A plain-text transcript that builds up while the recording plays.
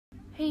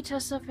Hey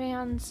Tessa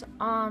fans,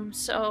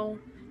 so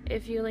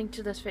if you link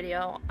to this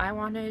video, I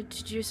wanted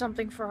to do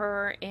something for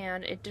her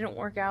and it didn't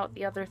work out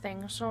the other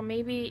thing, so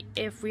maybe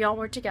if we all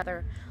work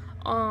together,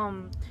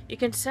 you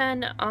can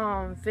send,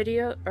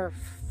 video or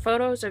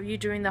photos of you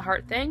doing the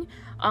heart thing.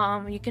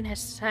 You can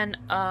send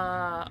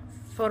a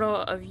photo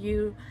of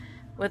you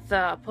with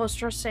a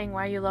poster saying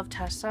why you love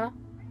Tessa.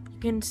 You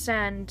can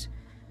send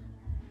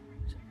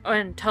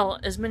and tell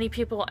as many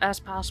people as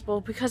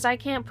possible, because I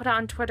can't put it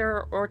on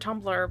Twitter or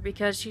Tumblr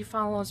because she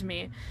follows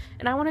me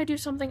and I want to do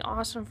something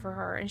awesome for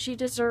her and she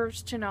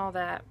deserves to know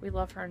that we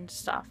love her and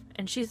stuff,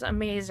 and she's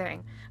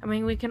amazing. I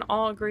mean, we can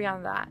all agree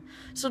on that.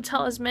 So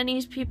tell as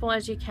many people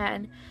as you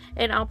can,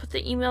 and I'll put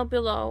the email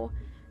below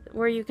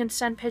where you can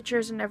send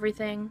pictures and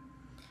everything,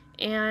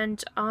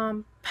 and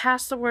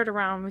pass the word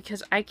around,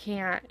 because I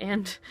can't,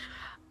 and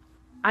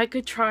I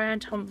could try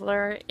on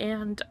Tumblr,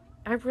 and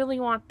I really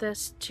want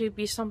this to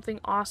be something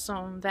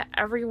awesome that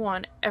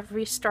everyone,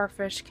 every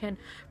Starfish can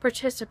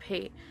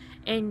participate.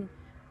 And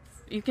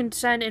you can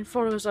send in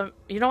photos of,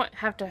 you don't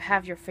have to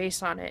have your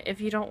face on it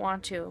if you don't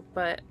want to,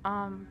 but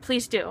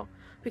please do,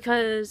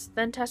 because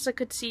then Tessa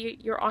could see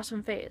your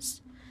awesome face.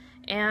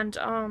 And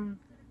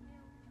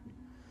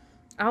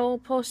I will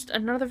post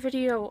another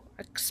video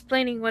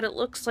explaining what it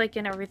looks like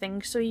and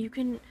everything so you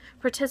can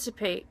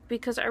participate,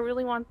 because I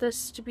really want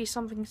this to be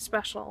something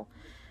special,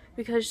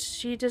 because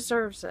she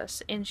deserves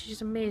this and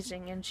she's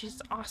amazing and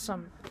she's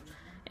awesome,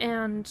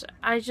 and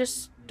I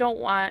just don't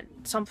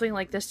want something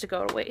like this to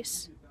go to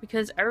waste,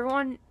 because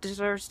everyone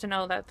deserves to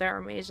know that they're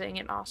amazing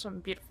and awesome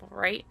and beautiful,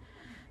 right?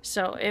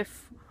 So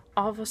if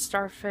all of us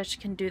Starfish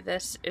can do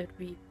this, it would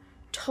be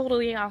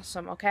totally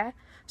awesome, okay?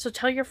 So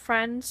tell your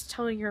friends,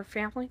 tell your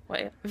family.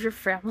 Wait, if your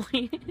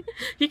family,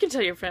 you can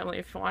tell your family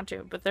if you want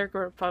to, but they're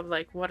probably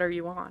like, what are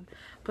you on?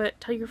 But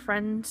tell your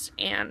friends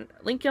and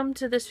link them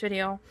to this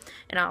video,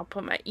 and I'll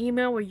put my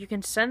email where you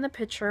can send the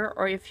picture,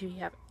 or if you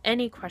have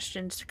any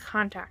questions, to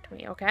contact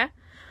me, okay?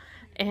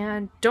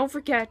 And don't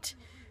forget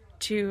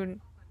to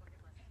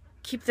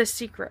keep this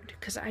secret,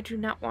 because I do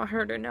not want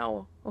her to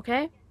know,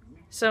 okay?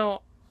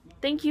 So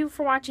thank you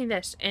for watching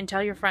this, and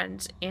tell your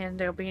friends, and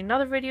there'll be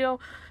another video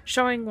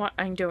showing what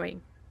I'm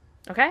doing.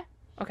 Okay?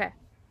 Okay.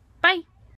 Bye!